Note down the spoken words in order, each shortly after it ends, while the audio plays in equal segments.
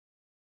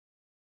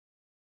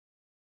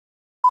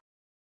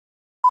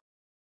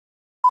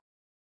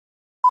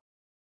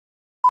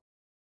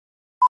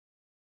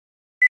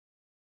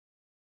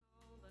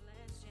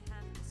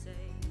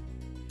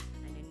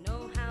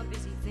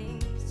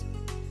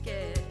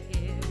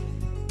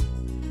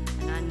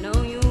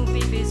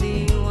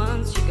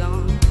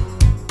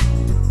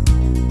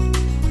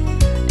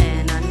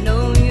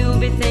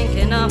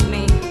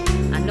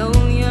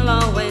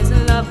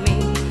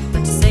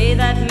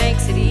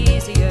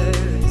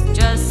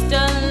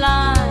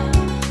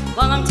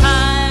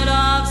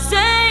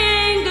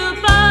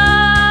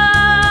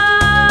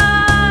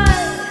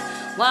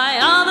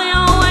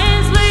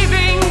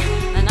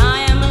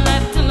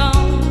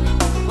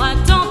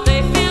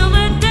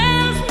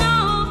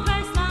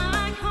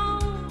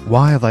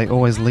Why are they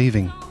always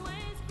leaving?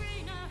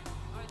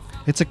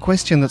 It's a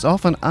question that's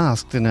often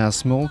asked in our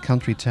small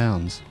country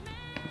towns.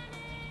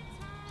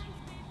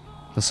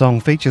 The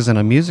song features in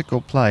a musical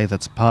play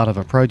that's part of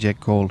a project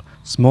called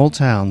Small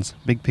Towns,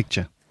 Big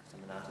Picture.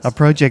 A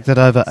project that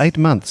over 8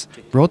 months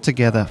brought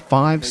together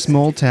 5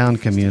 small town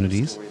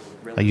communities,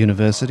 a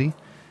university,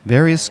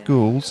 various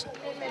schools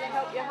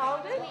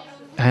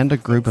and a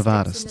group of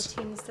artists.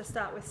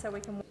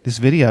 This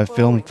video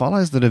film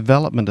follows the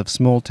development of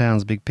Small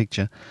Towns Big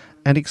Picture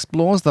and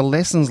explores the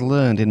lessons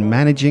learned in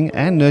managing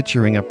and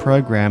nurturing a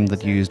program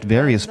that used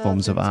various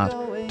forms of art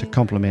to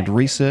complement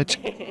research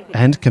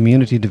and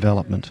community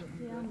development.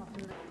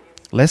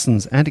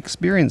 Lessons and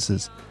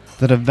experiences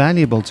that are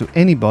valuable to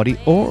anybody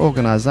or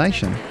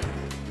organisation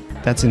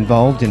that's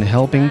involved in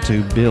helping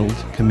to build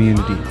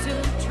community.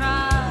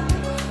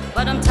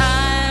 But I'm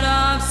tired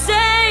of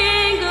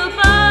saying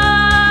goodbye.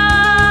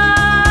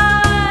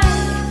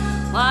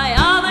 Why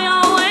are they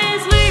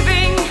always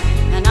leaving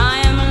and I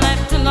am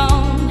left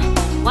alone?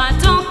 Why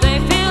don't they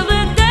feel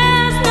that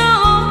there's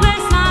no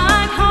place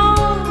like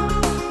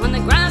home? When the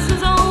grass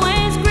is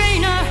always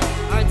greener,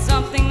 or it's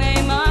something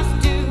they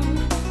must do.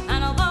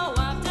 And although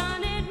I've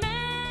done it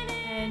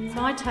many,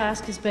 my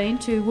task has been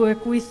to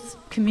work with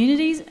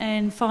communities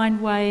and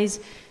find ways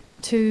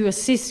to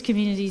assist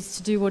communities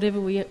to do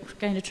whatever we are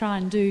going to try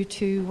and do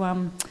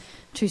to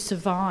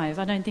survive.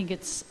 I don't think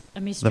it's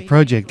a mystery. The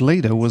project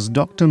leader was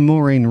Dr.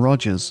 Maureen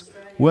Rogers,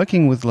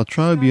 working with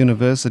Trobe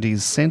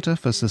University's Centre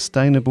for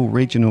Sustainable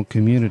Regional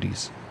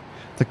Communities.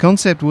 The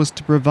concept was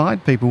to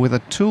provide people with a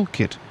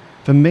toolkit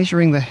for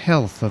measuring the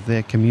health of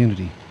their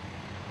community.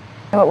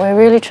 What we're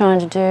really trying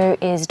to do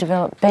is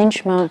develop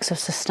benchmarks of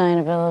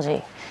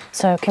sustainability.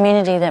 So a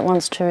community that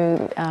wants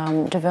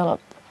to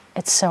develop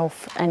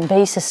itself and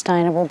be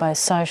sustainable both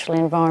socially,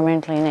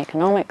 environmentally and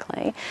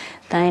economically,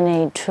 they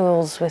need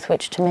tools with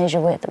which to measure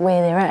where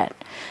they're at.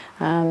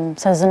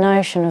 So there's a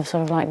notion of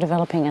sort of like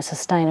developing a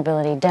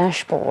sustainability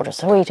dashboard, a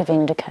suite of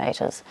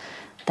indicators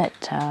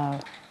that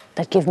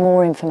give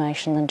more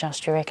information than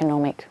just your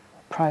economic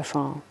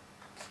profile.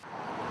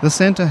 The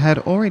centre had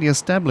already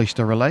established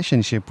a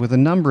relationship with a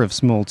number of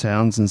small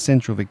towns in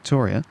central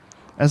Victoria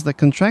as the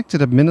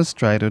contracted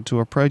administrator to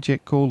a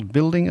project called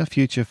Building a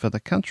Future for the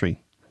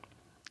Country.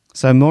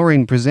 So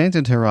Maureen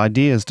presented her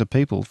ideas to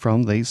people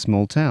from these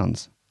small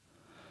towns.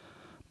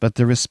 But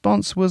the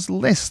response was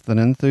less than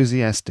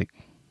enthusiastic.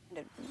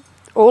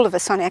 All of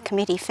us on our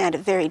committee found it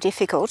very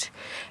difficult.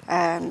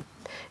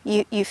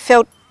 You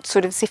felt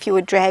sort of as if you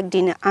were dragged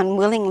in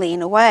unwillingly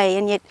in a way,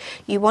 and yet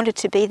you wanted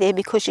to be there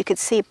because you could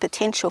see a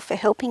potential for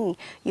helping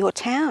your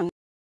town.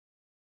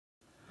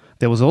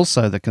 There was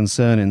also the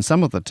concern in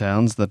some of the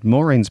towns that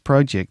Maureen's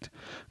project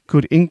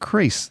could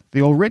increase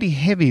the already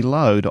heavy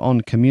load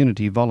on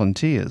community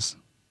volunteers.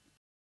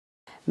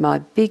 My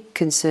big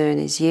concern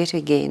is yet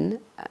again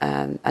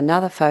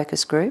another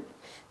focus group.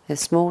 The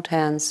small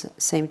towns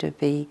seem to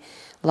be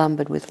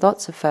lumbered with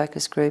lots of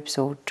focus groups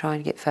or trying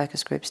to get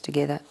focus groups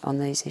together on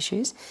these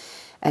issues,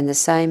 and the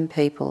same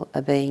people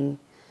are being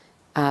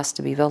asked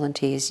to be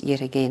volunteers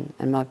yet again.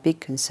 And my big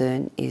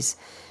concern is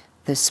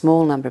the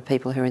small number of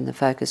people who are in the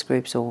focus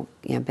groups or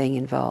being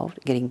involved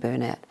getting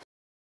burnt out.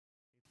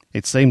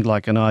 It seemed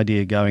like an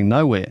idea going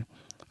nowhere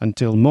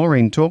until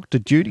Maureen talked to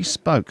Judy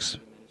Spokes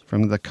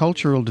from the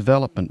Cultural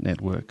Development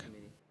Network.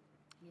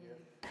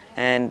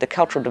 And the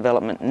Cultural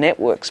Development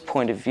Network's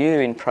point of view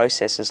in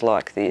processes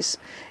like this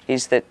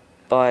is that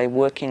by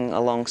working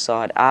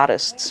alongside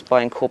artists,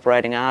 by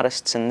incorporating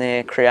artists and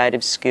their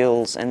creative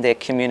skills and their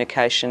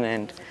communication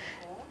and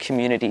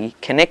community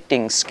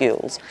connecting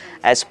skills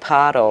as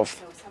part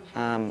of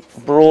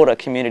broader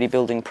community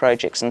building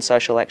projects and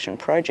social action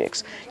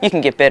projects, you can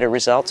get better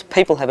results,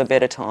 people have a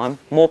better time,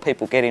 more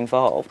people get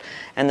involved,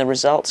 and the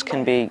results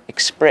can be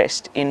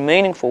expressed in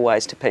meaningful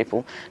ways to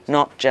people,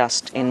 not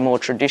just in more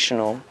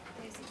traditional,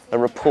 a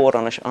report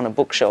on a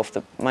bookshelf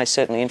that may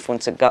certainly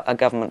influence a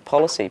government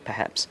policy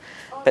perhaps,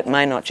 but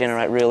may not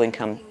generate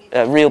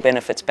real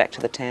benefits back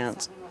to the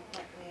towns.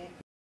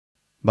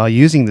 By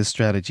using this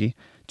strategy,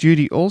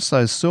 Judy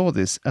also saw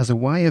this as a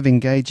way of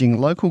engaging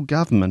local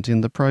government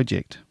in the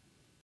project.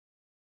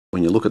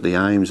 When you look at the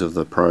aims of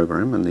the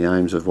program and the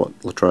aims of what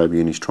La Trobe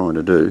Uni is trying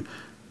to do,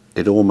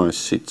 it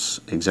almost sits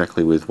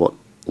exactly with what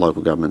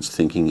local government's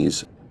thinking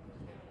is.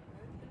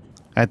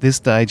 At this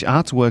stage,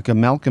 arts worker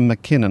Malcolm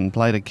McKinnon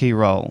played a key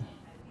role.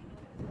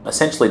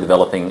 Essentially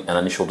developing an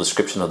initial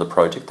description of the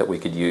project that we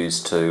could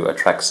use to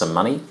attract some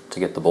money to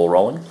get the ball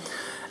rolling,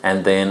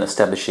 and then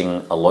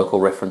establishing a local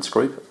reference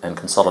group and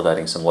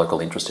consolidating some local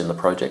interest in the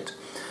project,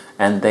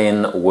 and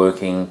then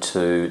working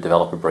to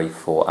develop a brief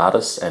for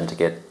artists and to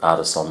get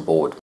artists on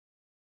board.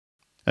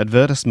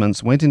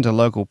 Advertisements went into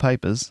local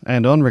papers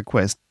and on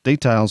request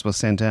details were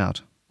sent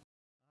out.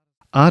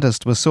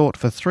 Artists were sought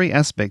for 3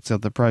 aspects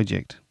of the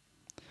project.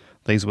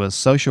 These were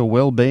social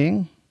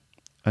well-being,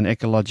 an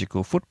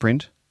ecological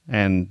footprint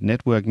and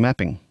network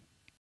mapping.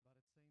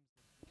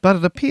 But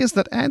it appears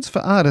that ads for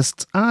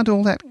artists aren't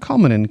all that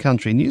common in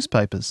country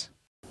newspapers.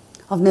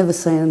 I've never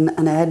seen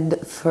an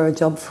ad for a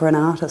job for an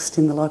artist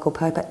in the local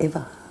paper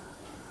ever.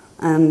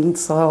 And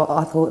so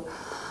I thought,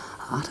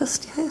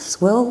 artist, yes,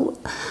 well,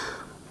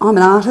 I'm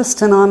an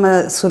artist and I'm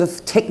a sort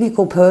of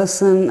technical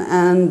person,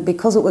 and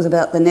because it was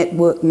about the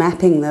network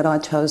mapping that I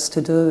chose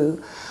to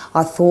do,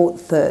 I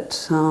thought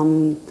that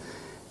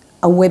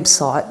a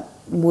website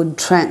would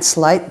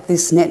translate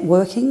this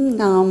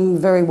networking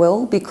very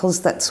well,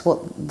 because that's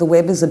what the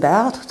web is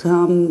about,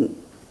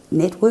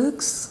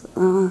 networks.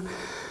 And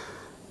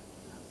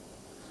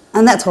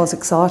that's why I was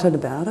excited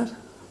about it.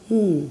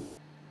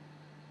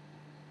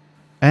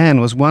 Anne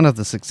was one of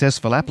the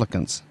successful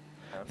applicants.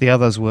 The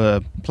others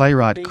were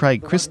playwright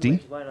Craig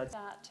Christie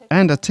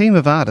and a team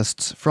of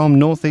artists from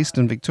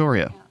northeastern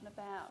Victoria.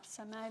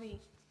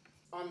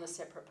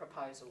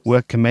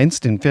 Work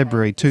commenced in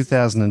February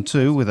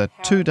 2002 with a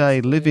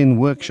 2-day live-in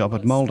workshop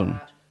at Malden.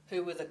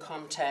 Who were the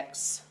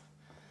contacts?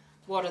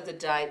 What are the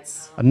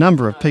dates? A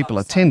number of people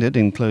attended,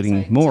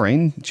 including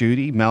Maureen,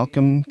 Judy,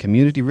 Malcolm,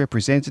 community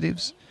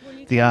representatives,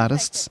 the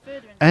artists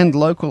and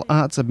local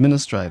arts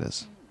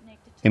administrators.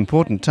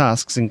 Important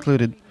tasks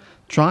included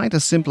trying to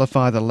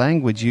simplify the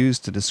language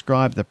used to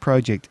describe the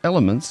project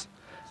elements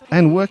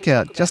and work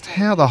out just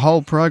how the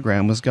whole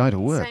program was going to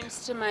work. It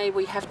seems to me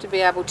we have to be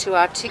able to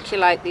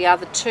articulate the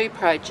other two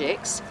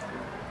projects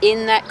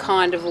in that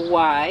kind of a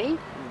way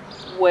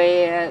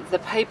where the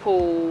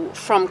people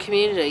from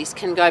communities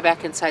can go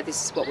back and say,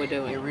 this is what we're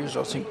doing. Areas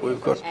I think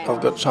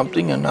I've got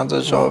something, and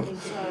others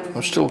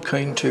I'm still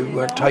keen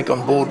to take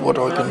on board what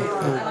I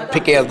can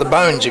pick out of the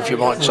bones, if you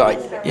might say.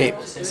 Yeah.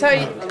 So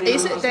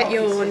is it that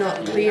you're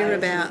not clear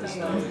about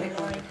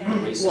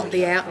what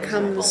the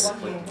outcomes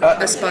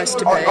are supposed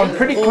to be? I'm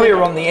pretty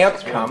clear on the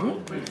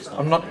outcome.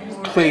 I'm not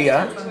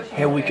clear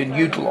how we can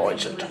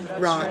utilise it.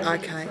 Right,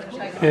 okay.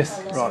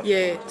 Yes, right.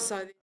 Yeah, so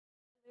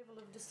level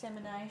of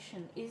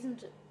dissemination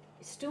isn't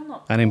still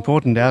not. An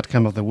important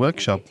outcome of the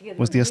workshop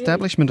was the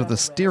establishment of the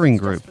steering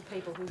group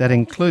that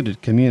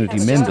included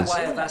community members.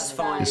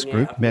 This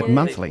group met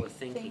monthly.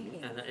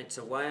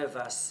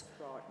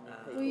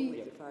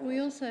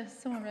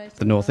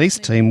 The North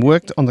East team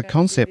worked on the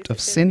concept of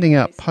sending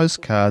out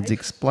postcards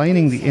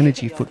explaining the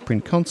energy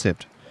footprint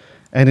concept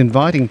and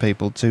inviting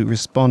people to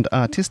respond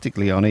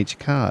artistically on each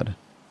card.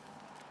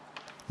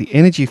 The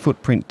energy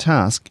footprint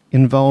task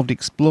involved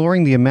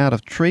exploring the amount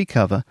of tree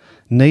cover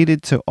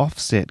needed to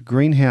offset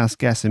greenhouse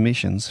gas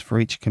emissions for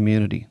each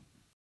community.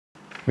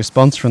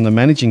 Response from the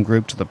managing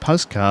group to the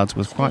postcards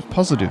was quite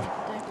positive,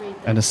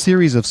 and a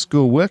series of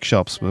school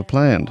workshops were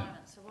planned.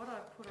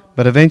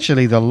 But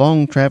eventually the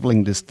long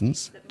travelling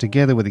distance,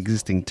 together with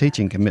existing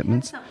teaching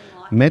commitments,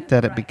 meant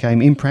that it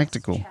became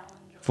impractical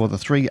for the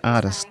 3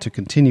 artists to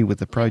continue with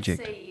the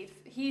project.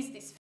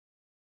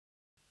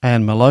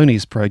 Anne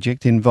Maloney's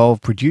project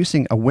involved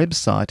producing a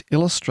website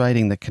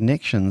illustrating the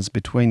connections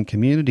between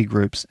community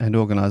groups and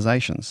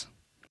organisations.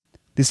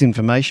 This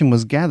information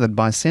was gathered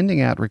by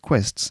sending out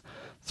requests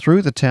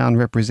through the town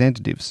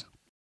representatives.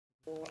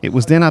 It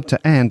was then up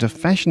to Anne to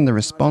fashion the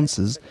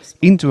responses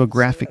into a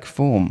graphic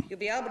form. You'll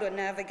be able to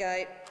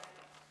navigate.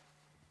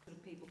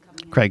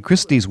 Craig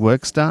Christie's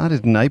work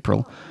started in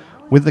April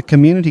with the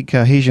community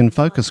cohesion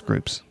focus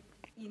groups.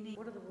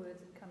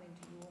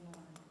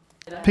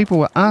 People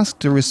were asked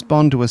to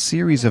respond to a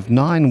series of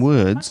 9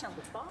 words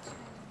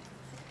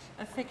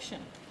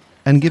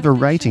and give a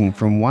rating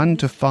from 1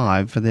 to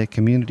 5 for their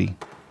community.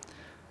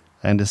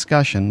 And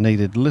discussion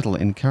needed little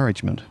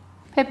encouragement.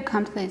 People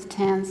come to these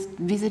towns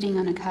visiting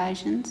on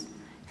occasions.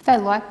 If they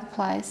like the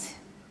place,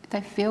 if they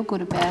feel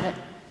good about it,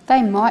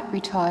 they might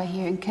retire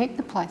here and keep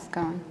the place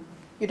going.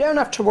 You don't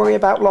have to worry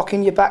about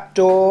locking your back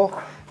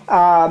door.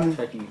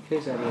 Taking your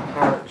keys out of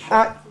your carriage.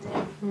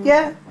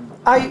 Yeah,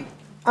 I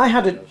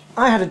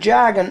had a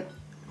Jag and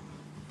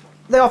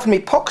they offered me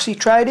poxy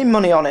trading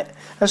money on it.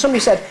 And somebody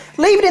said,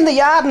 leave it in the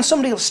yard and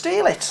somebody will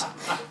steal it.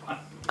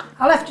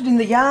 I left it in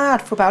the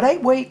yard for about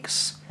 8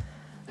 weeks.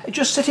 It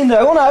just sitting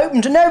there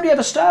unopened and nobody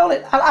ever stole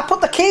it. I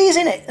put the keys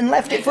in it and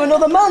left it for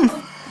another month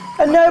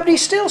and nobody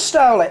still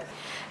stole it.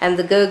 And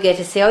the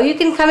go-getters say, oh, you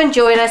can come and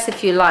join us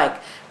if you like.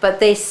 But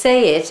they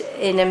say it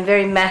in a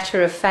very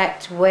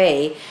matter-of-fact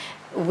way,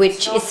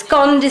 which is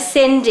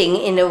condescending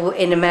in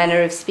a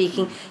manner of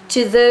speaking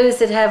to those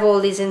that have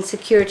all these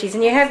insecurities.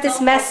 And you have this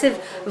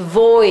massive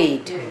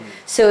void.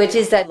 So it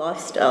is that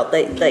lifestyle.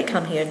 They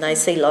come here and they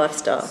see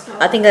lifestyle.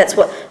 I think that's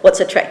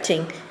what's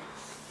attracting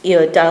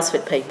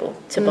Dalesford people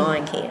to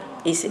buying here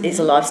is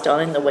a lifestyle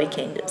in the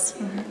weekenders.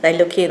 They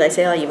look here, they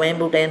say, oh, you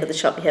amble down to the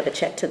shop, you have a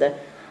chat to the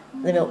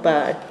milk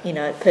bar,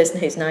 person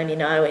who's known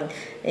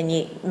and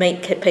you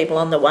meet people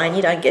on the way, and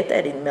you don't get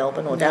that in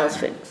Melbourne or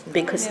Dalesford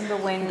because I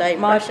remember when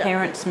my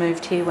parents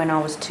moved here when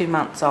I was 2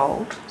 months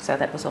old, so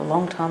that was a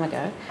long time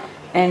ago,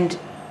 and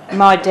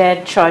my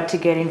dad tried to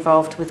get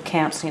involved with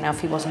counselling.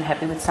 If he wasn't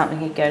happy with something,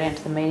 he'd go down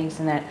to the meetings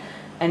and that.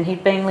 And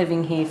he'd been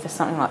living here for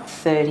something like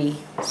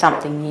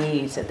 30-something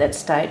years at that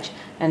stage,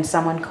 and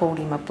someone called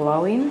him a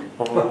blow-in.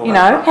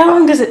 How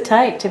long does it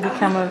take to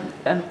become a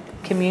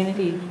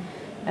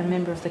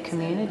member of the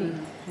community?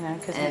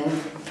 And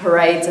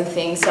parades and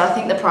things. So I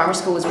think the primary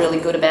school was really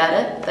good about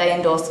it. They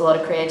endorsed a lot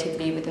of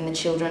creativity within the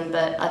children,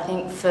 but I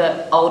think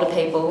for older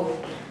people,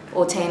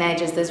 or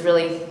teenagers, there's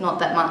really not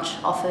that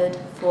much offered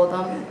for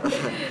them.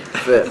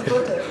 But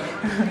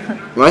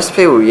most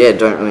people,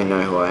 don't really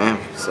know who I am,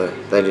 so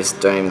they just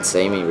don't even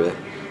see me really.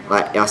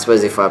 Like, I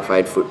suppose if I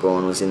played football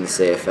and was in the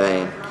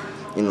CFA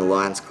and in the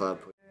Lions Club.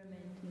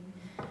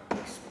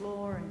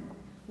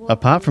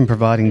 Apart from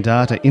providing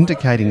data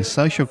indicating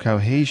social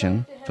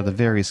cohesion for the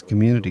various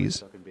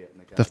communities,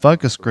 the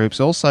focus groups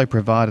also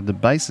provided the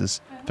basis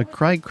for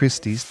Craig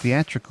Christie's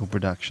theatrical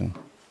production.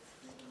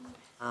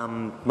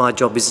 My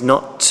job is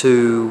not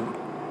to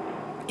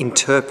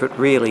interpret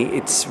really,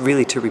 it's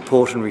really to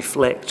report and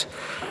reflect.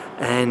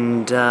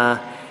 And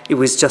it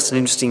was just an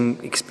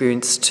interesting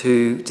experience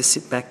to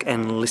sit back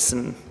and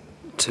listen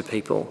to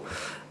people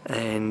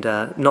and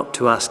not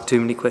to ask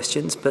too many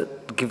questions,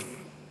 but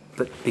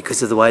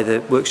because of the way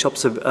the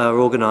workshops are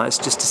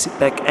organised, just to sit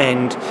back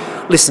and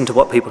listen to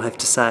what people have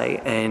to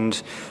say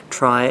and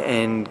try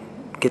and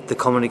get the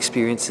common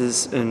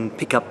experiences and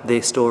pick up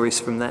their stories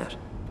from that.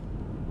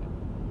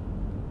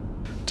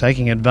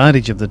 Taking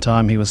advantage of the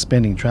time he was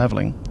spending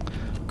travelling,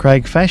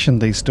 Craig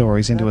fashioned these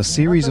stories into a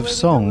series of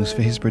songs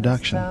for his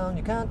production.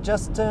 You can't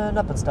just turn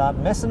up and start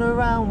messing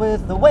around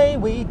with the way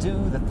we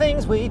do the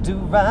things we do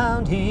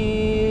round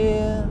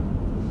here.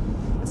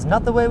 It's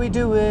not the way we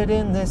do it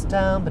in this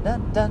town.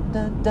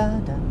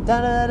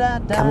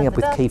 Coming up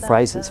with key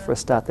phrases for a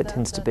start, that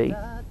tends to be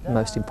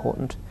most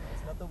important.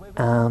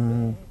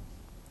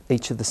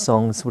 Each of the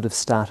songs would have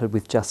started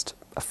with just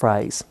a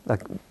phrase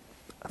that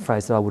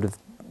I would have,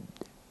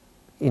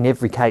 in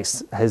every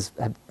case, has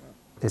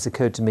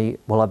occurred to me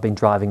while I've been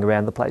driving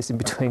around the place in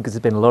between, because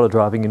there's been a lot of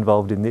driving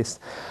involved in this.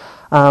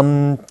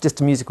 Just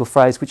a musical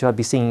phrase which I'd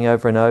be singing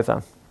over and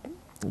over,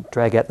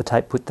 drag out the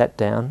tape, put that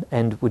down,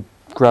 and would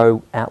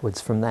grow outwards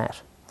from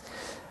that.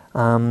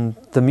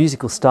 The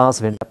musical styles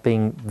have ended up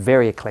being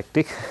very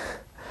eclectic.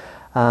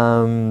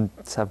 So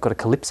I've got a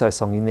calypso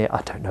song in there.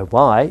 I don't know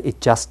why,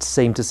 it just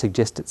seemed to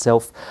suggest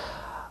itself.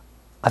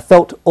 I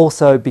felt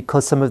also,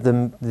 because some of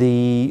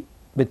the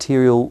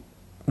material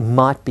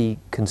might be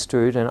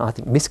construed, and I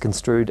think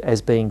misconstrued,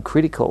 as being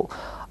critical,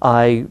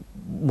 my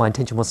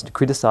intention wasn't to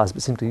criticise,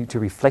 but simply to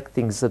reflect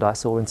things that I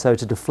saw. And so,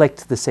 to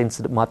deflect the sense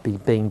that it might be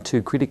being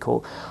too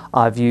critical,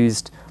 I've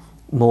used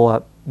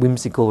more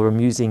whimsical or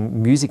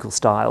amusing musical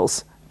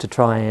styles to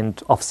try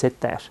and offset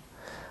that.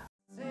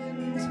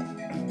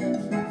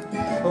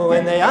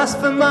 When they asked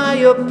for my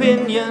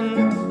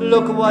opinion,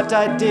 look what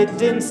I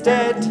did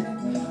instead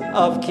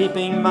of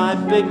keeping my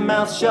big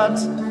mouth shut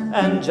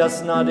and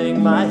just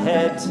nodding my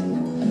head.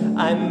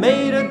 I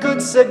made a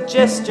good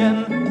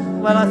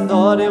suggestion, well, I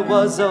thought it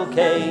was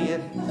okay,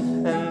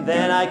 and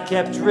then I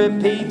kept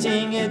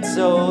repeating it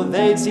so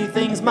they'd see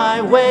things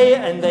my way,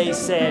 and they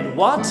said,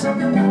 what?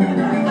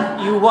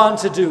 You want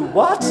to do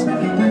what?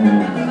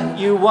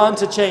 You want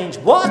to change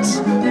what?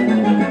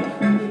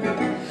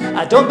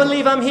 I don't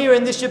believe I'm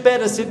hearing this, you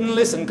better sit and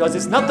listen, cause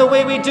it's not the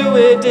way we do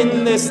it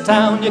in this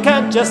town. You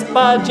can't just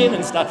barge in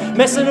and start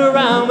messing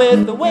around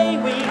with the way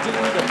we do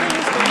the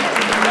things we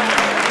do.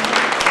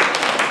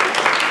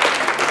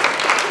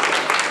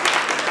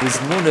 I was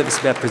more nervous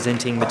about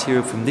presenting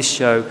material from this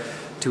show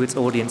to its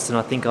audience than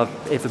I think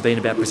I've ever been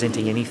about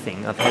presenting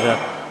anything. I've had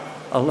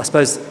I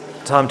suppose,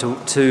 time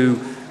to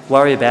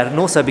worry about it, and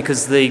also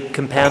because the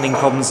compounding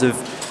problems of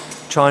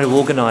trying to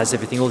organise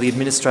everything, all the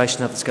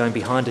administration that's going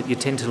behind it, you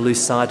tend to lose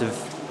sight of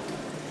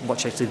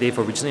what's actually there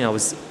for. Originally I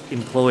was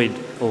employed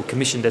or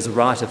commissioned as a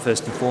writer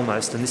first and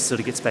foremost, and this sort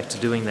of gets back to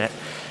doing that,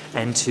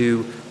 and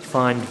to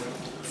find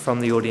from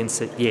the audience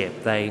that, yeah,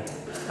 they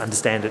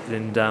understand it,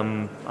 and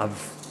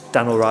I've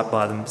done all right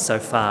by them so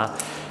far,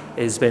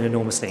 has been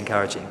enormously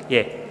encouraging.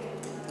 Yeah,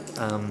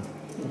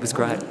 it was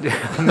great.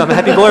 I'm a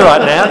happy boy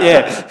right now,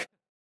 yeah.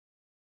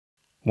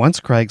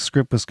 Once Craig's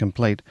script was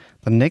complete,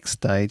 the next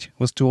stage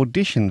was to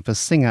audition for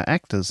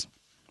singer-actors.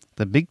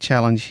 The big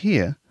challenge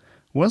here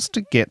was to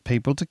get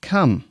people to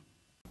come.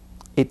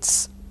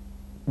 It's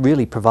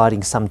really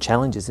providing some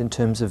challenges in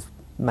terms of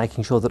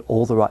making sure that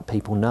all the right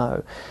people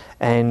know.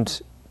 And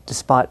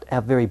despite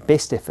our very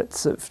best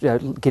efforts of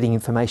getting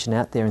information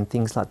out there and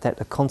things like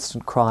that, a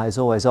constant cry is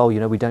always, oh,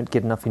 we don't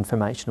get enough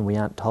information and we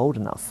aren't told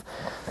enough.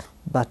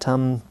 But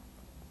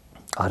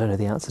I don't know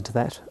the answer to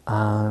that.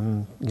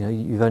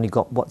 You've only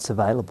got what's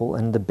available,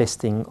 and the best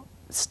thing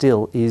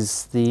still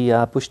is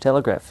the Bush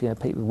Telegraph.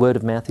 Word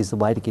of mouth is the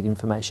way to get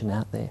information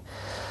out there.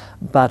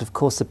 But of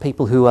course, the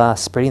people who are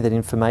spreading that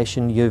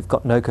information, you've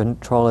got no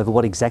control over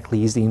what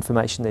exactly is the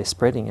information they're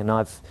spreading. And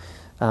I've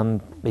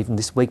even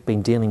this week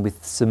been dealing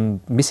with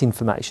some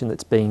misinformation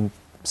that's been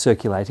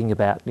circulating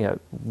about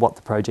what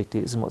the project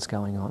is and what's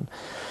going on.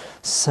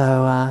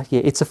 So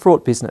yeah, it's a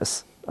fraught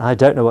business. I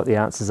don't know what the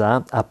answers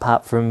are,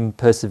 apart from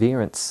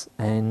perseverance.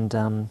 And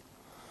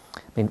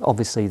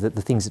obviously the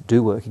things that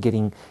do work are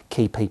getting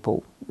key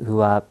people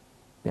who are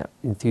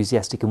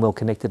enthusiastic and well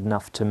connected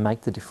enough to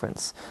make the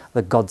difference.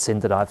 The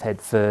godsend that I've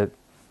had for,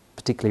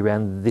 particularly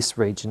around this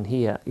region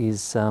here,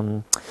 is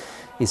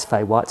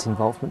Faye White's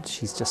involvement.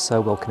 She's just so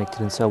well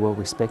connected and so well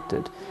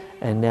respected.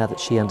 And now that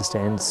she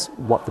understands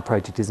what the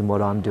project is and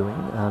what I'm doing,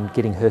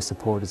 getting her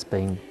support has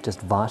been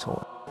just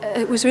vital.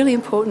 It was really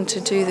important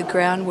to do the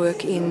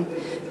groundwork in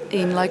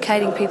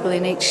locating people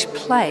in each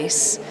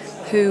place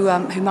who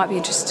might be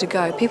interested to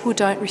go. People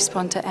don't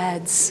respond to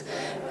ads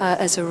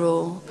as a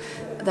rule.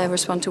 They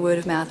respond to word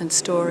of mouth and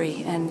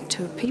story and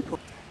to people.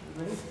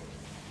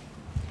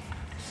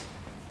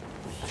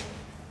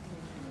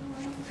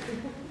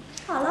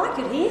 I like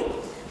it here.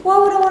 Why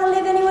would I want to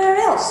live anywhere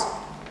else?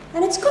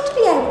 And it's got to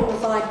be able to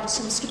provide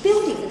some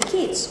stability for the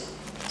kids,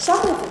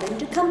 somewhere for them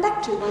to come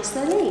back to once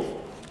they leave.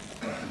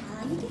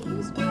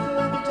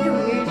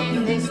 Doing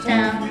in this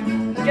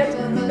town, just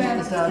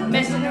gonna start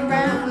messing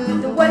around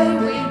with the way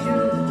we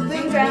do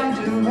things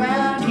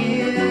round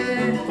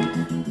here.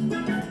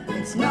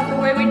 It's not the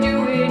way we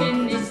do it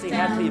in this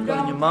town. You've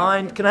got in your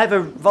mind. Can I have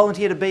a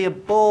volunteer to be a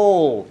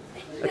ball?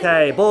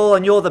 Okay, ball,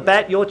 and you're the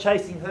bat. You're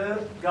chasing her.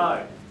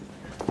 Go.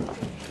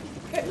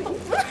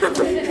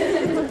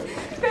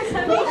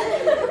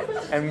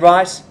 And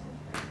write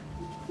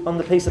on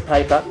the piece of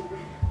paper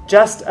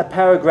just a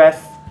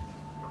paragraph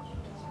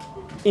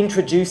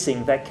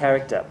introducing that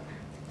character.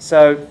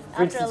 So,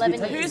 for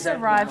instance, who's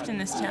arrived in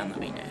this town that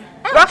we know?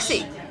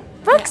 Roxy!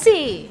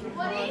 Roxy!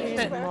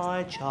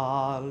 My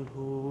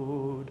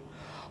childhood,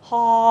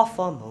 half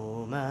a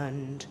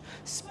moment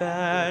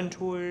spent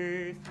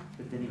with...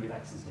 But then he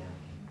relaxes down.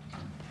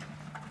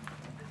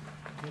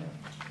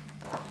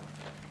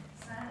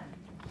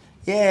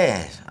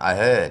 Yes, I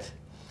heard.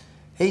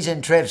 He's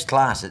in Trev's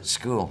class at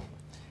school.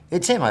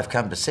 It's him I've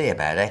come to see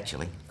about,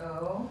 actually.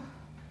 Oh?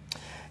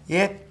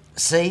 Yep,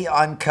 see,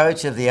 I'm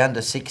coach of the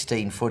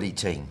under-16 footy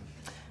team.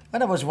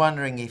 And I was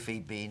wondering if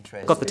he'd be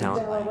interested... Got the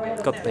talent,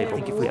 got the people.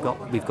 I think if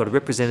we've got a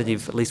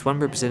representative, at least one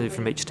representative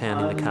from each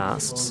town in the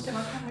casts,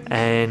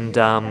 and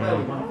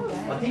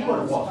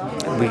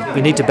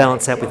we need to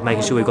balance that with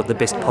making sure we've got the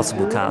best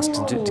possible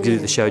cast to do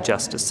the show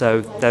justice. So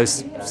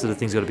those sort of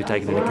things got to be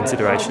taken into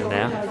consideration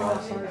now.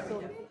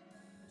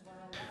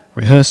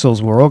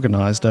 Rehearsals were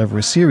organised over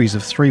a series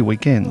of 3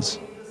 weekends.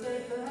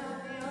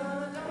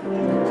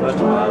 A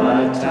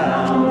twilight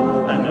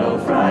town, a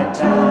no-fright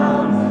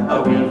town,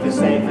 a we'll feel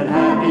safe and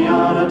happy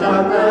on a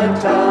dark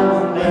night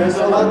town. There's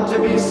a lot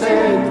to be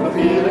said for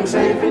feeling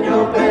safe in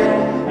your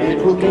bed.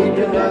 It will keep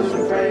your nerves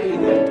from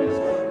fraying.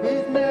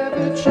 It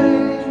never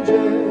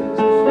changes.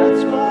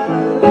 That's what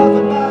I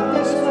love about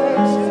this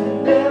place.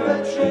 It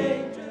never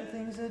changes.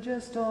 Things are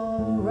just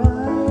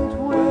alright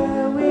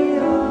where we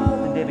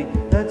are. And Debbie,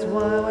 that's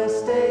why we're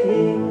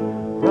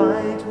staying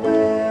right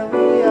where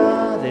we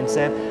are. Then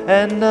Sam,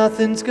 and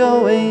nothing's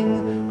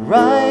going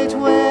right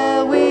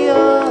where we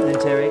are. Then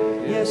Terry,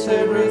 yes,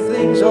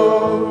 everything's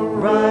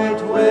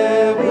alright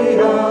where we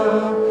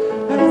are.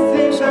 And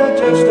things are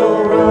just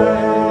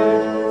alright.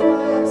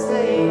 I'm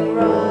saying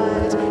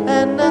right,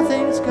 and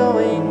nothing's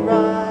going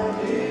right.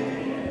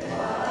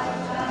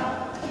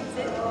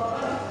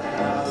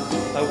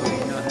 Oh, we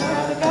know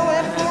how to go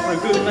for a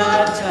good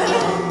night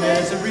town.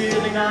 There's a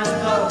really nice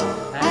pub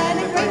and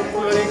a great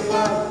footy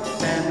club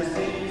and the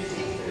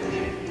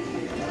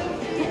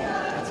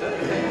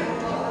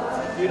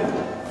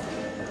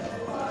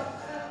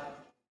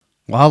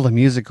While the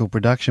musical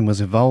production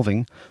was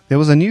evolving, there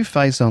was a new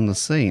face on the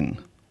scene.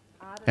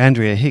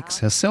 Andrea Hicks,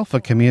 herself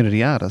a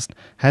community artist,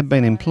 had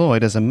been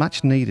employed as a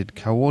much-needed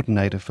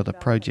coordinator for the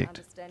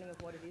project.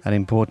 An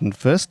important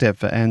first step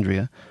for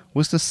Andrea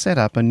was to set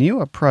up a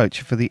new approach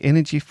for the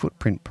Energy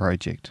Footprint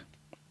project.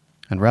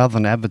 And rather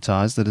than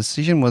advertise, the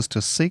decision was to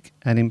seek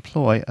and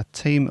employ a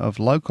team of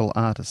local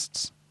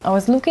artists. I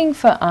was looking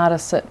for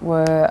artists that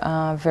were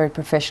very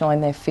professional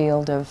in their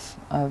field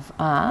of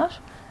art,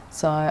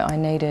 so I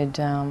needed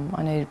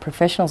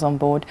professionals on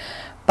board,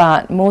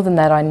 but more than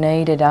that I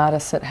needed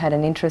artists that had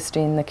an interest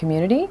in the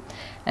community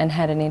and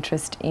had an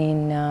interest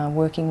in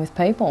working with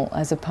people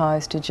as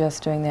opposed to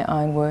just doing their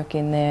own work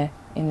in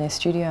their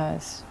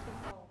studios.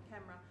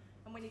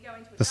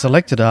 The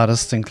selected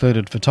artists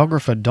included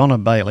photographer Donna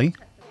Bailey,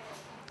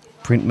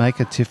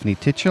 printmaker Tiffany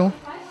Titchell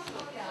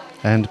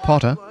and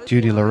potter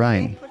Judy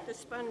Lorraine.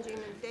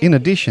 In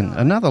addition,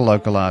 another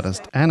local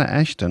artist, Anna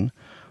Ashton,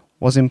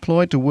 was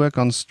employed to work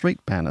on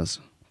street banners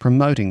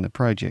promoting the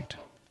project.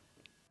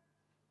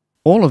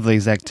 All of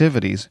these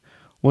activities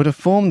were to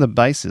form the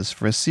basis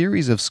for a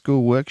series of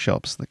school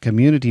workshops that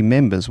community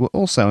members were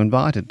also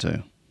invited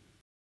to.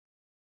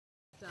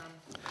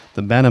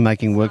 The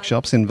banner-making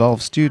workshops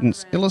involved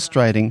students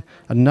illustrating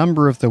a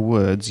number of the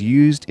words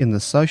used in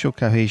the social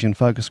cohesion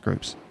focus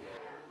groups.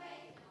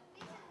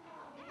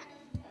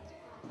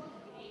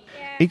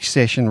 Each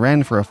session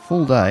ran for a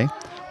full day,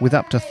 with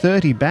up to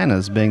 30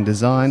 banners being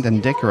designed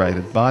and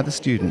decorated by the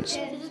students.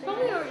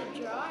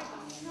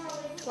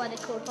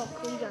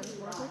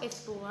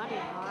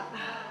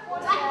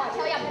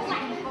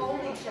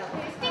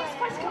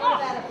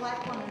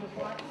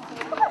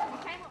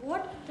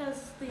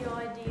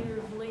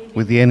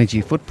 With the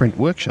energy footprint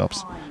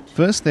workshops,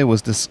 first there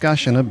was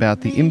discussion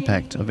about the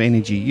impact of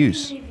energy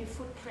use.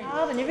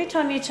 Every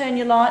time you turn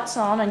your lights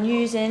on and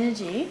use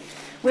energy,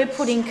 we're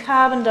putting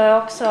carbon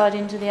dioxide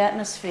into the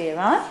atmosphere,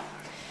 right?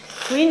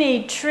 We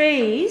need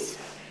trees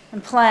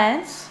and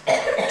plants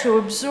to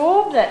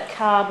absorb that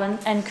carbon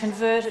and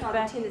convert it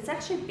back. It's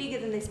actually bigger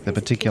than this. The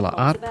particular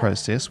art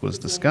process was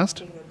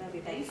discussed.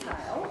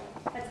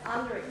 That's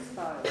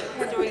underexposed.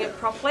 We're doing it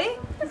properly.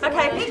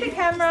 Okay, pick a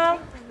camera.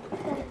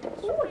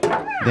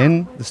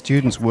 Then the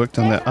students worked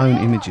on their own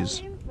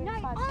images. No,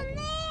 on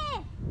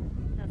there!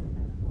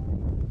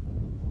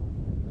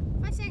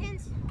 5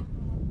 seconds.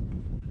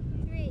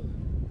 3,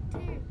 2,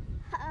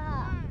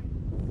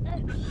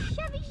 1.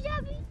 Shabby.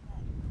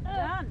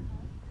 Done.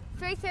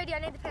 3:30, I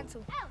need the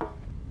pencil.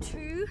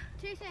 2.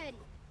 2:30.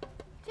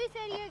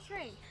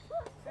 2:30:03.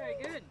 Very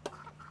good.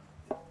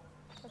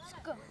 Let's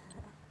go.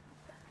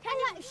 Can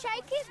you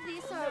shake it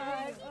this or...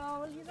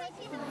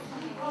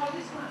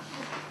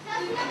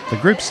 The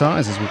group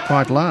sizes were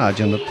quite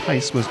large and the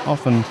pace was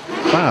often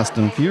fast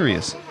and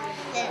furious.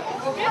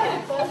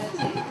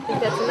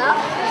 That's enough?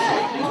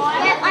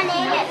 Yep, I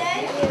need it.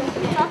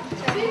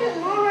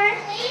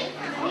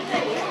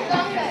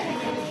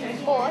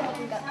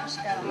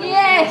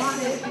 Yes!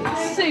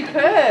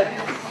 Superb!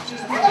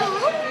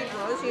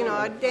 You know,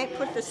 I'd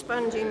put the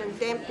sponge in and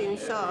damped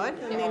inside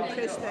and then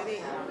press that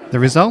in. The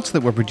results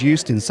that were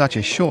produced in such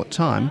a short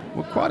time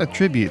were quite a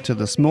tribute to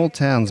the Small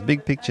Towns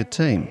Big Picture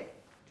team.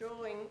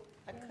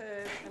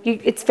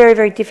 It's very,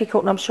 very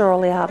difficult, and I'm sure all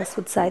the artists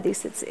would say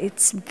this,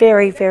 it's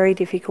very, very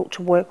difficult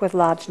to work with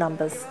large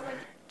numbers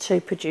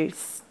to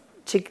produce,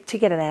 to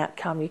get an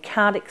outcome. You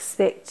can't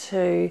expect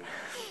to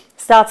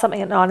start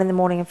something at 9 in the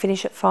morning and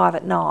finish at 5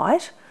 at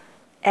night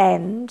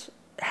and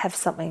have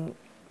something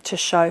to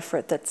show for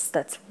it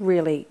that's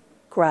really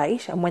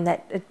great. And when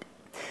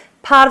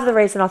part of the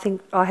reason I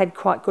think I had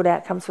quite good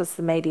outcomes was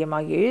the medium I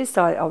used.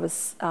 It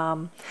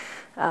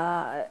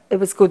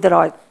was good that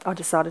I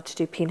decided to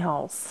do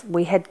pinholes.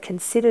 We had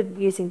considered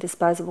using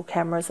disposable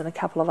cameras and a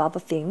couple of other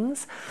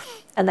things,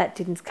 and that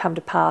didn't come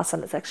to pass,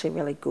 and it's actually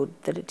really good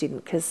that it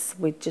didn't, because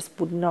we just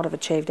would not have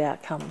achieved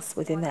outcomes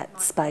within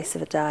that space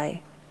of a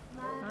day.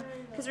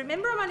 Because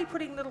remember, I'm only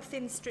putting little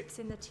thin strips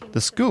in the tin.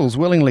 The schools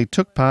willingly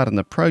took part in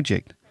the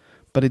project,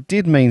 but it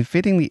did mean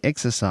fitting the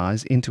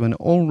exercise into an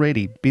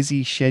already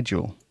busy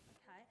schedule.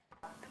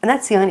 And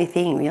that's the only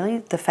thing, really,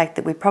 the fact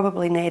that we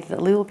probably needed a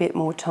little bit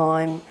more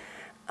time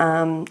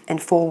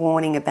and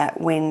forewarning about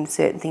when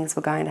certain things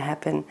were going to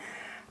happen.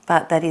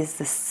 But that is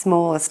the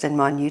smallest and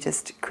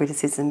minutest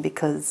criticism,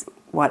 because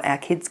what our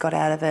kids got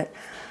out of it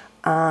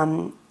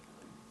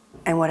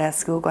and what our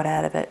school got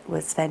out of it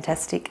was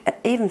fantastic,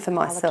 even for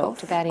myself.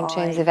 Talked about in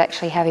terms of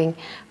actually having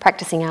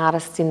practising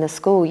artists in the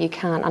school, you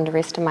can't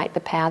underestimate the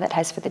power that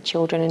has for the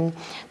children, and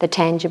the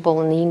tangible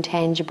and the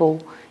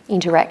intangible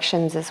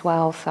interactions as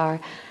well. So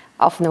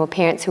often there were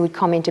parents who would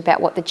comment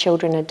about what the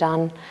children had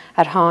done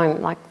at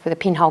home, like with the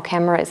pinhole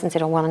cameras, and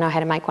said, oh, well, I know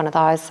how to make one of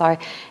those. So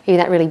even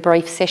that really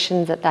brief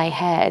session that they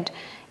had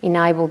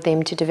enabled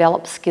them to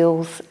develop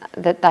skills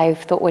that they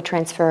thought were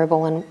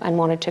transferable and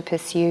wanted to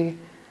pursue.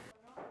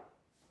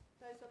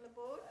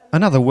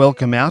 Another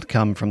welcome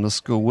outcome from the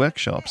school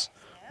workshops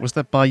was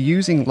that by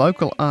using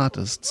local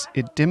artists,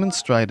 it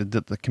demonstrated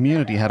that the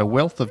community had a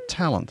wealth of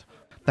talent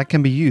that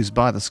can be used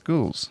by the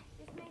schools.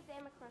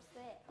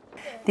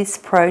 This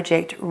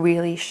project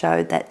really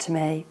showed that to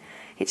me.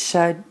 It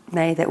showed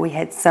me that we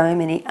had so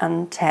many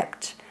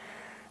untapped,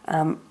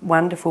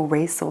 wonderful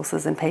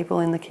resources and people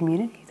in the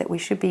community that we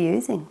should be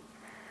using.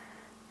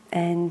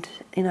 And,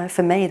 you know,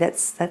 for me,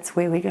 that's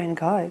where we're going to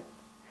go.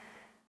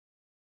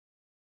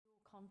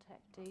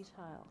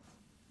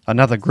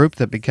 Another group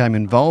that became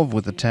involved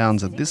with the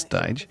towns at this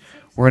stage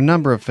were a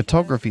number of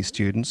photography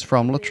students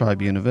from La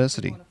Trobe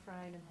University.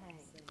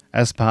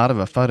 As part of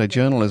a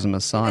photojournalism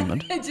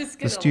assignment,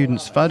 the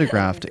students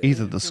photographed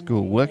either the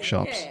school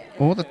workshops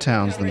or the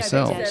towns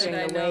themselves.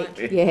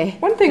 Yeah.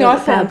 One thing I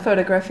found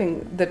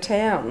photographing the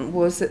town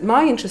was that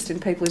my interest in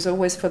people is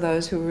always for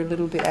those who are a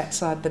little bit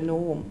outside the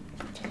norm.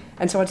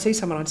 And so I'd see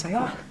someone, I'd say,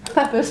 oh,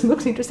 that person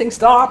looks interesting,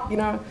 stop, you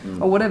know,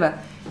 or whatever.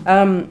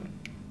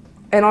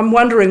 And I'm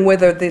wondering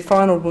whether the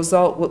final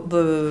result,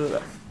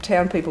 the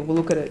town people will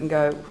look at it and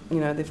go, you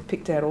know, they've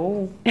picked out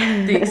all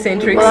the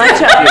eccentrics. Well, the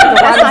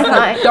ones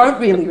that don't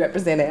really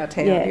represent our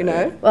town, you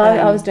know.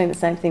 Well, I was doing the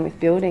same thing with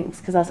buildings,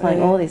 because I was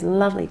finding all these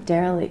lovely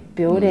derelict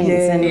buildings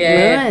and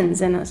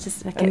ruins, and I was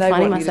just, I kept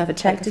finding myself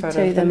attracted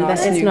to them, but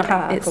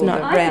it's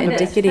not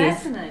indicative.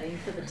 It's fascinating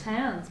for the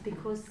towns,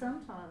 because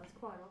sometimes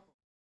quite often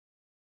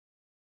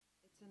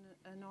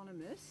it's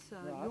anonymous.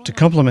 To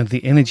complement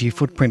the energy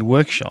footprint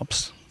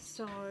workshops,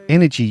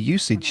 energy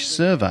usage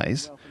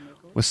surveys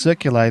were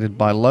circulated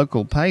by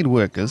local paid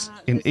workers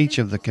in each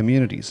of the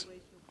communities.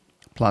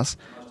 Plus,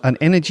 an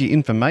Energy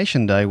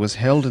Information Day was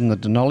held in the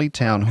Dunolly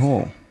Town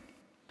Hall.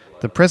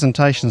 The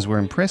presentations were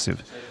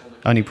impressive.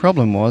 Only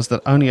problem was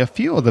that only a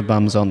few of the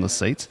bums on the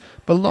seats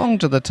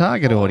belonged to the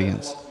target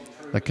audience,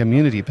 the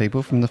community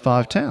people from the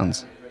 5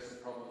 towns.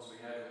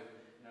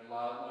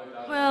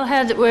 Well,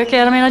 how did it work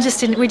out? I mean,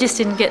 we just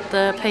didn't get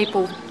the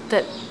people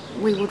that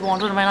we would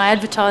want. I mean, I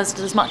advertised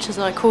as much as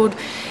I could.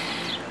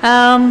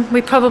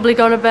 We probably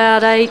got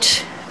about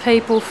 8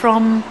 people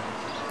from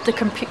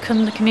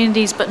the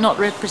communities, but not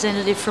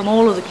representative from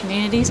all of the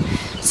communities.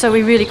 So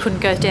we really couldn't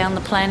go down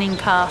the planning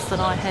path that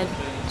I had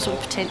sort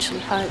of potentially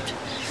hoped.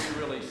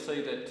 You really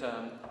see that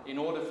in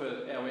order for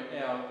our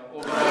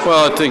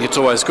well, I think it's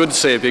always good to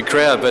see a big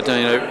crowd, but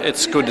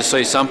it's good to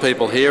see some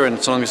people here, and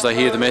as long as they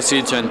hear the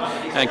message and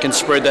can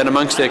spread that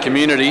amongst their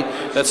community,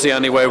 that's the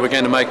only way we're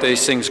going to make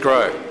these things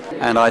grow.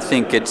 And I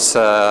think it's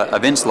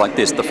events like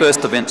this, the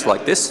first events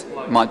like this,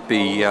 might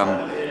be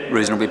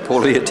reasonably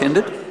poorly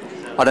attended.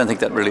 I don't think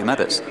that really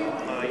matters.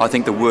 I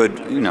think the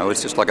word,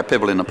 it's just like a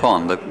pebble in a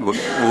pond.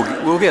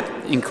 We'll get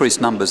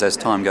increased numbers as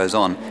time goes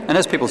on, and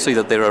as people see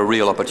that there are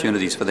real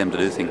opportunities for them to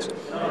do things.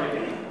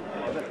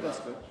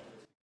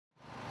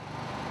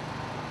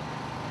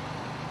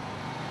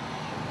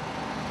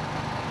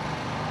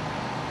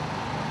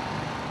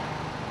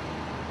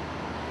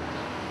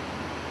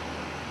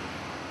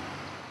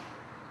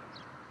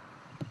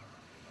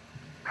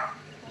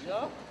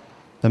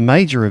 The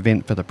major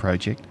event for the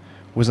project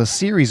was a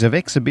series of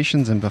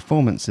exhibitions and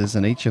performances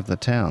in each of the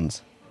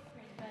towns.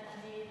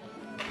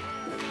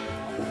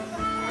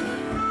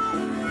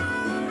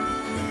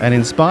 And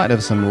in spite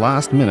of some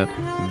last-minute,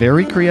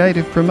 very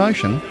creative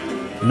promotion,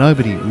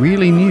 nobody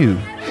really knew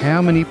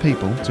how many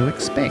people to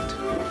expect.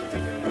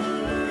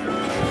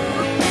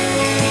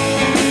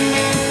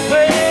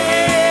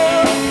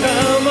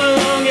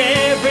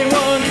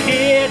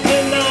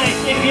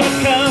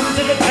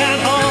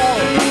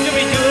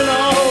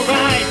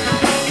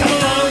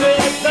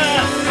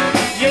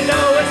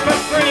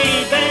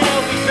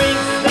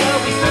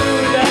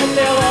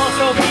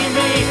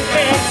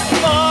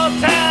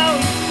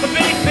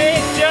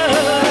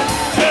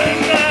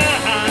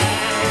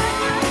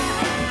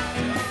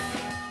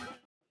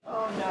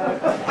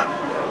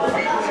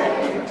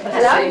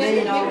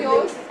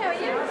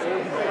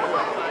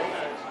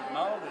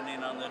 Melbourne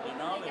in on the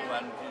Dunolly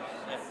one,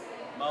 because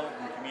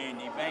Melbourne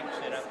Community Bank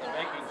set up the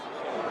banking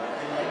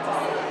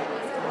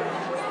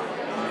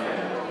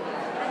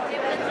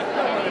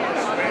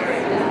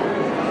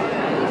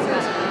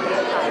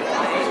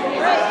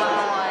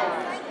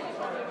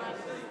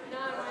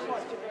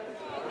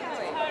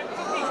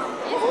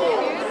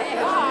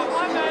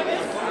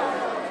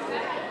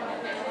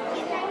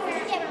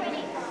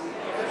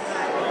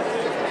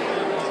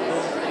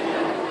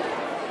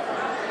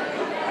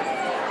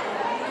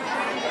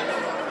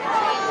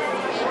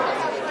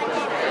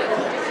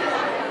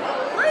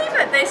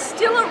They're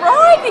still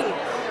arriving.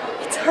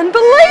 It's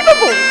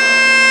unbelievable.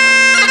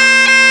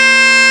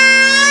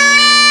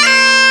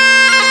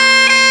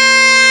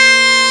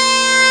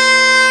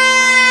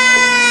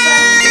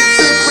 It's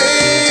a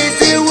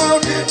crazy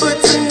world, but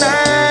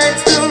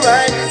tonight's the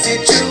right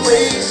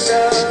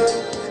situation.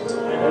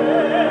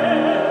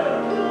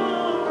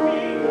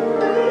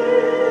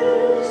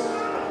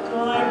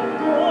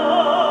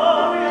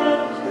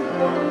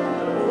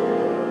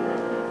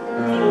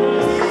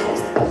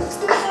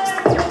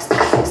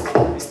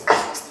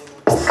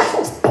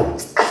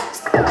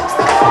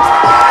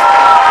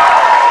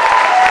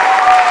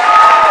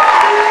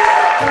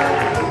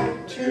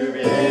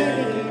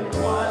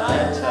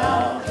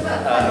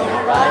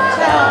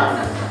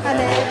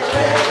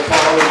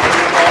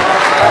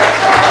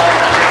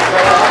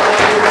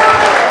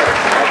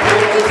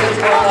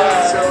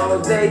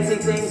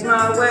 Things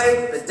my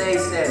way, but they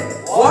said,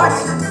 what?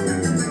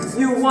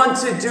 You want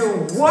to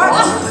do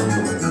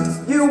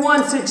what? You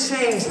want to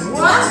change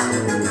what?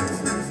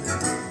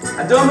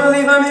 I don't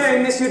believe I'm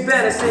hearing this, you'd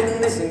better sit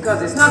and listen,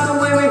 cause it's not the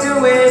way we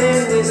do it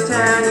in this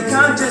town. You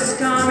can't just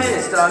come in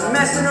and start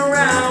messing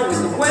around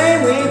with the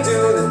way we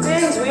do the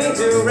things we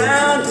do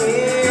round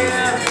here.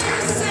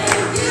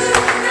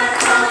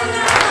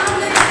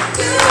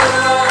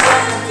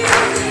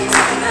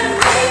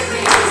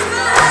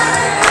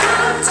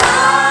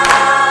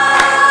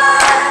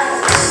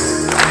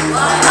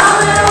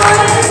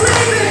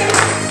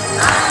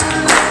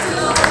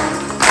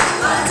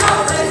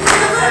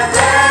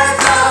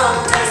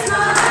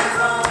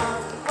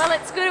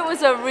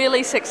 A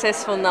really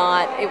successful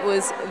night. It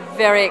was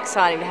very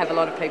exciting to have a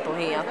lot of people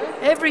here.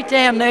 Every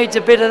town needs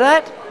a bit of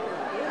that.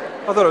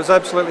 I thought it was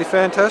absolutely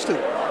fantastic,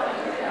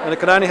 and it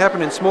can only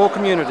happen in small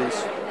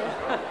communities.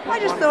 I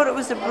just thought it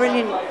was a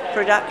brilliant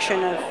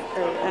production of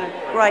and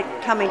a great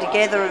coming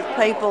together of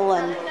people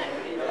and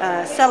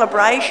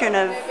celebration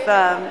of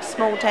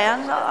small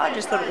towns. I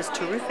just thought it was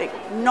terrific.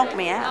 Knocked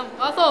me out.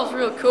 I thought it was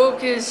real cool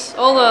because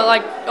all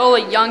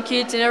the young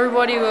kids and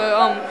everybody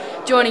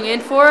were joining in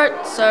for it.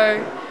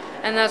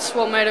 And that's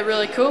what made it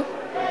really cool.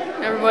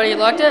 Everybody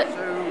liked it.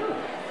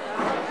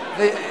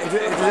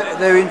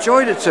 They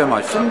enjoyed it so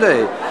much, didn't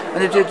they?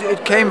 And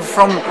it came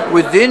from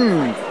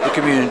within the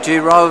community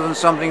rather than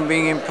something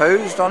being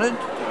imposed on it.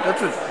 That's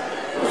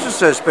just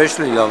so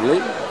especially lovely.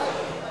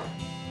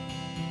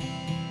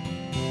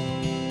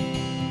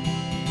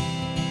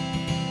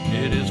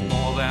 It is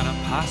more than a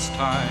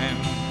pastime.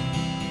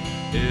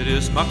 It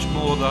is much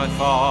more thy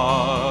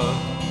far.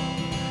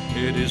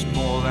 It is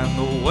more than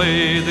the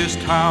way this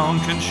town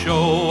can show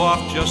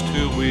off just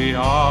who we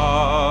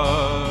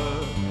are.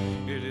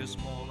 It is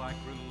more like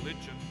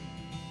religion.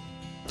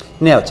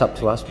 Now it's up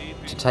to us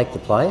to take the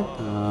play,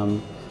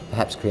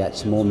 perhaps create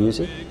some more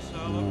music,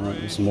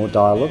 some more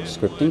dialogue,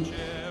 scripting.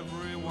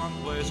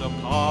 Plays a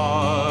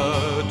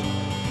part.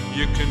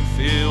 You can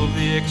feel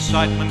the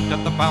excitement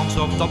at the bounce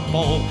of the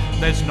ball.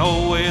 There's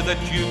no way that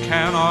you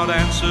cannot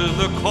answer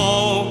the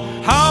call.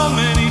 How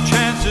many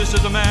chances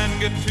does a man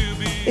get to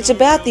be? It's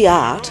about the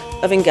art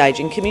of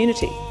engaging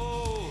community.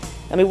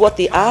 I mean, what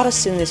the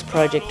artists in this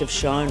project have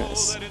shown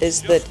us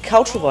is that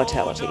cultural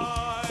vitality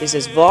is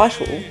as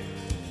vital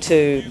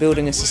to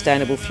building a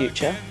sustainable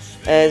future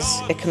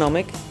as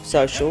economic,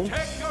 social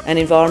and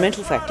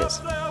environmental factors.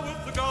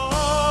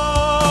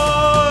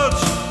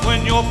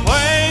 When you're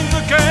playing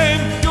the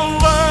game, you're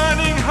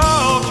learning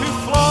how to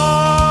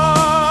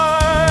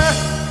fly,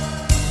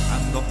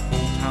 and the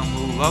whole town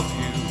will love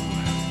you.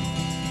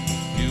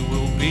 You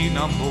will be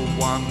number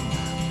one.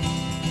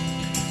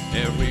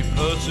 Every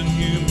person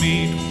you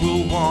meet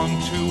will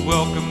want to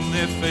welcome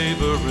their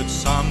favourite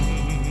son.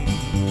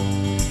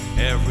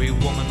 Every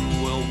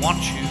woman will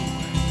want you.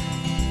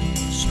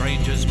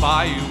 Strangers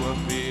buy you a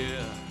beer.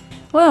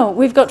 Well,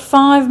 we've got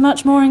 5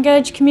 much more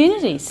engaged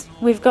communities.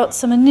 We've got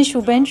some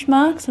initial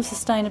benchmarks of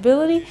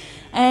sustainability,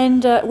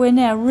 and we're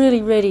now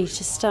really ready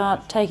to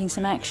start taking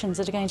some actions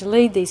that are going to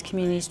lead these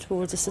communities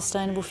towards a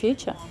sustainable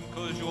future.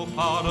 Because you're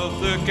part of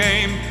the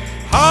game.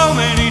 How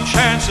many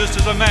chances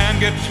does a man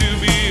get to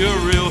be a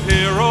real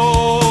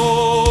hero?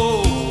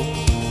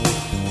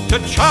 To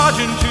charge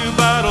into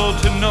battle,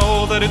 to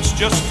know that it's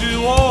just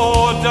do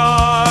or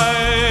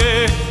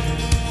die.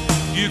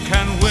 You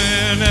can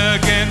win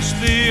against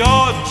the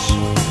odds.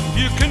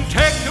 You can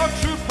take your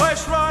true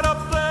place right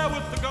up there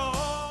with the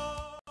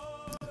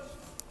gods.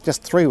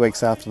 Just 3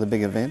 weeks after the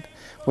big event,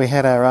 we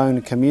had our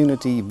own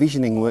community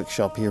visioning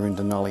workshop here in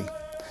Dunolly.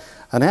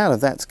 And out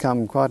of that's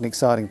come quite an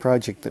exciting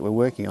project that we're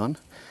working on.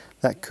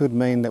 That could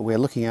mean that we're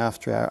looking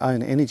after our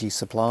own energy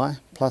supply,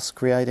 plus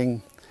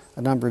creating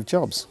a number of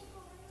jobs.